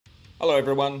Hello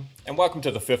everyone, and welcome to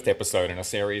the 5th episode in a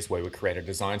series where we create a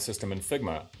design system in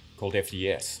Figma called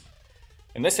FDS.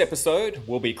 In this episode,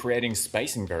 we'll be creating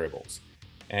spacing variables.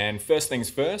 And first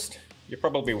things first, you're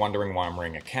probably wondering why I'm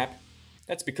wearing a cap.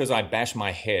 That's because I bashed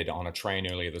my head on a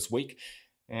train earlier this week,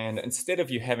 and instead of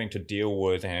you having to deal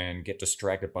with and get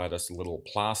distracted by this little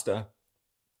plaster,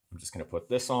 I'm just going to put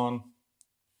this on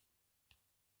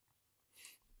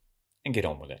and get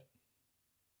on with it.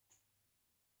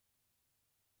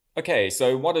 Okay,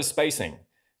 so what is spacing?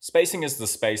 Spacing is the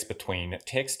space between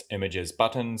text, images,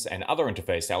 buttons, and other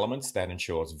interface elements that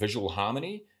ensures visual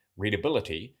harmony,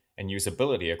 readability, and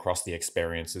usability across the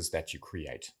experiences that you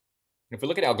create. If we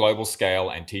look at our global scale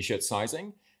and t-shirt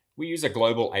sizing, we use a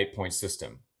global 8-point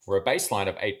system, where a baseline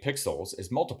of 8 pixels is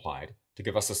multiplied to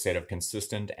give us a set of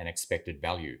consistent and expected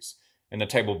values. In the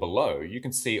table below, you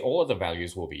can see all of the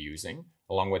values we'll be using,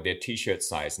 along with their t-shirt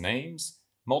size names,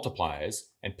 multipliers,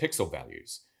 and pixel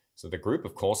values. So the group,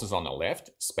 of course, is on the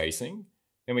left, spacing.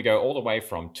 Then we go all the way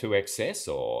from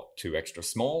 2XS or 2 extra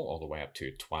small, all the way up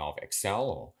to 12XL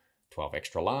or 12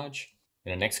 extra large.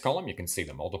 In the next column, you can see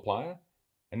the multiplier,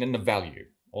 and then the value,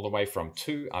 all the way from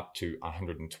 2 up to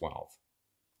 112.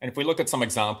 And if we look at some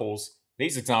examples,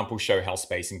 these examples show how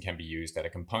spacing can be used at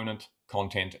a component,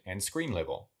 content, and screen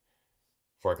level.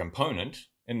 For a component,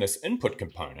 in this input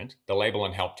component, the label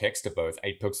and help text are both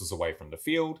 8 pixels away from the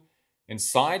field.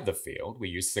 Inside the field, we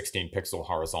use 16 pixel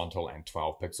horizontal and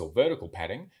 12 pixel vertical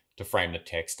padding to frame the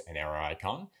text and arrow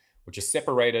icon, which is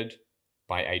separated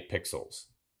by 8 pixels.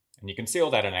 And you can see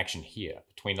all that in action here.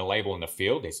 Between the label and the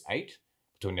field, there's 8.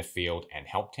 Between the field and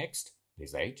help text,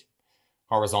 there's 8.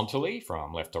 Horizontally,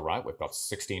 from left to right, we've got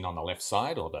 16 on the left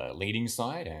side, or the leading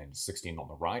side, and 16 on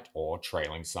the right, or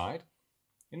trailing side.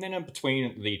 And then in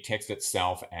between the text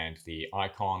itself and the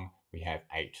icon, we have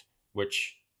 8,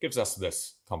 which gives us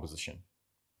this composition.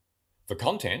 For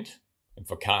content, and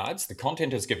for cards, the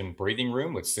content is given breathing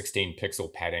room with 16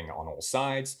 pixel padding on all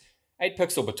sides, 8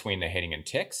 pixel between the heading and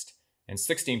text, and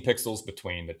 16 pixels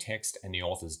between the text and the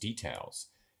author's details.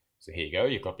 So here you go,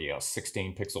 you've got the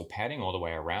 16 pixel padding all the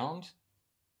way around,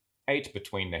 8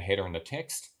 between the header and the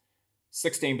text,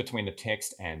 16 between the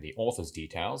text and the author's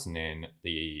details, and then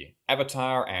the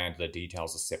avatar and the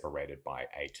details are separated by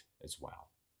 8 as well.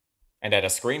 And at a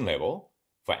screen level,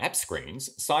 for app screens,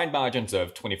 side margins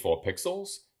of 24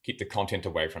 pixels keep the content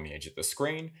away from the edge of the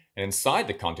screen, and inside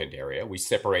the content area, we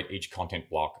separate each content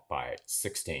block by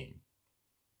 16.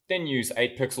 Then use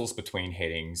 8 pixels between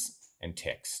headings and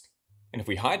text. And if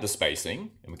we hide the spacing,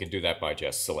 and we can do that by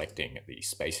just selecting the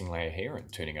spacing layer here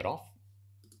and turning it off,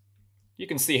 you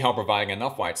can see how providing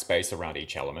enough white space around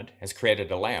each element has created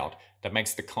a layout that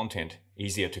makes the content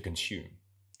easier to consume.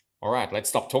 Alright, let's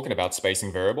stop talking about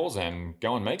spacing variables and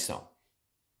go and make some.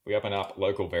 We open up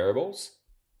local variables.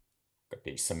 Got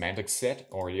the semantics set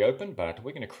already open, but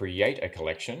we're going to create a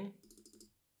collection.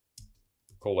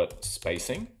 Call it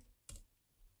spacing.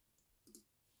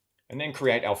 And then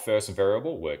create our first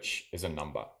variable, which is a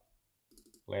number.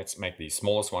 Let's make the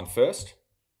smallest one first.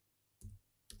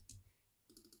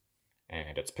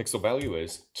 And its pixel value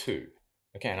is 2.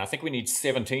 Okay, and I think we need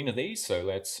 17 of these, so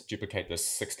let's duplicate this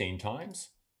 16 times.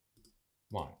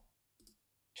 1,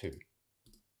 2,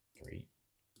 3,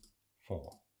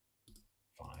 4,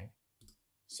 5,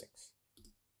 6,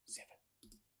 7,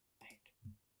 8,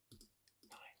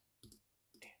 9,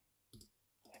 10,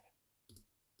 11,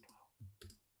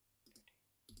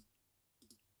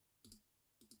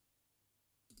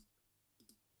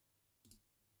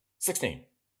 12, 13. $16.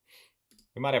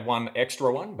 We might have one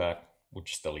extra one, but we'll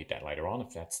just delete that later on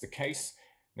if that's the case.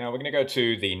 Now we're going to go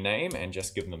to the name and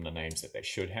just give them the names that they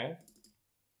should have.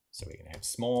 So we're going to have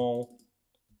small,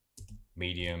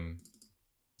 medium,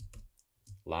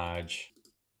 large,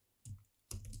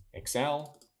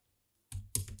 XL,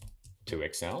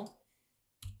 2XL,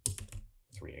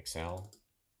 3XL,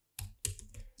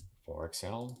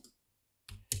 4XL.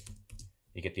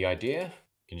 You get the idea?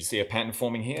 Can you see a pattern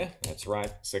forming here? That's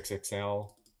right,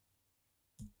 6XL,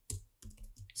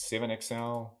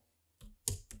 7XL,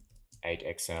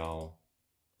 8XL,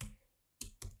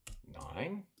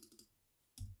 9,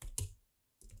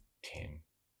 10,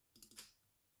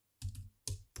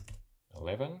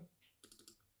 11,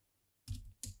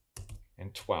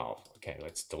 and 12. Okay,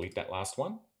 let's delete that last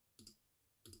one.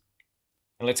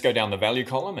 And let's go down the value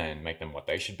column and make them what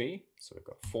they should be. So we've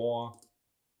got 4,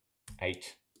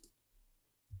 8,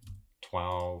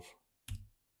 12,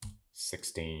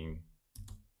 16,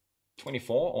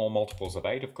 24, all multiples of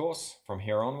 8, of course, from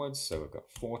here onwards. So we've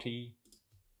got 40,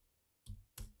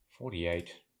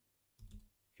 48,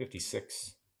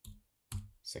 56,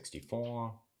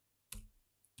 64,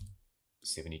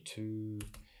 72,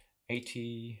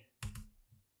 80,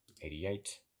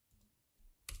 88,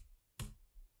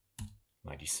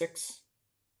 96,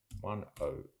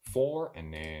 104,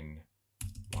 and then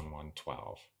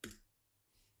 1112.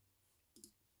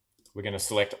 We're going to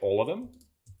select all of them,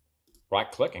 right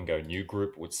click and go new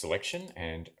group with selection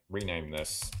and rename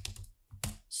this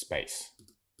space.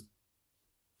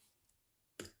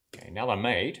 Okay, now they're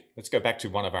made, let's go back to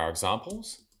one of our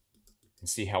examples and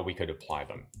see how we could apply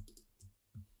them.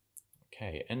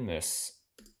 Okay, in this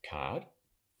card,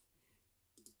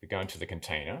 we go into the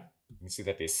container. You can see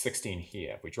that there's 16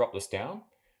 here. If we drop this down,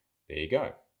 there you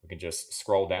go. We can just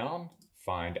scroll down,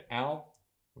 find Al,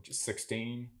 which is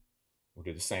 16. We'll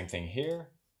do the same thing here.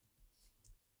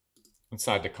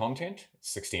 Inside the content,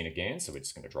 16 again, so we're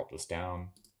just going to drop this down,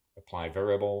 apply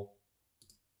variable,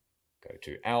 go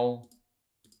to L,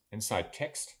 inside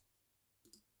text,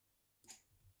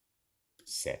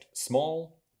 set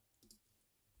small,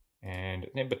 and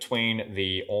then between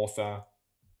the author,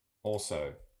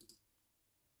 also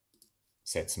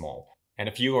set small. And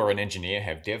if you or an engineer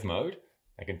have dev mode,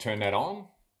 they can turn that on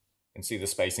and see the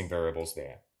spacing variables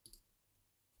there.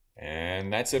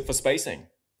 And that's it for spacing.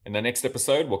 In the next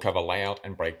episode, we'll cover layout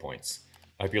and breakpoints.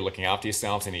 I hope you're looking after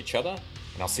yourselves and each other,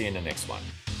 and I'll see you in the next one.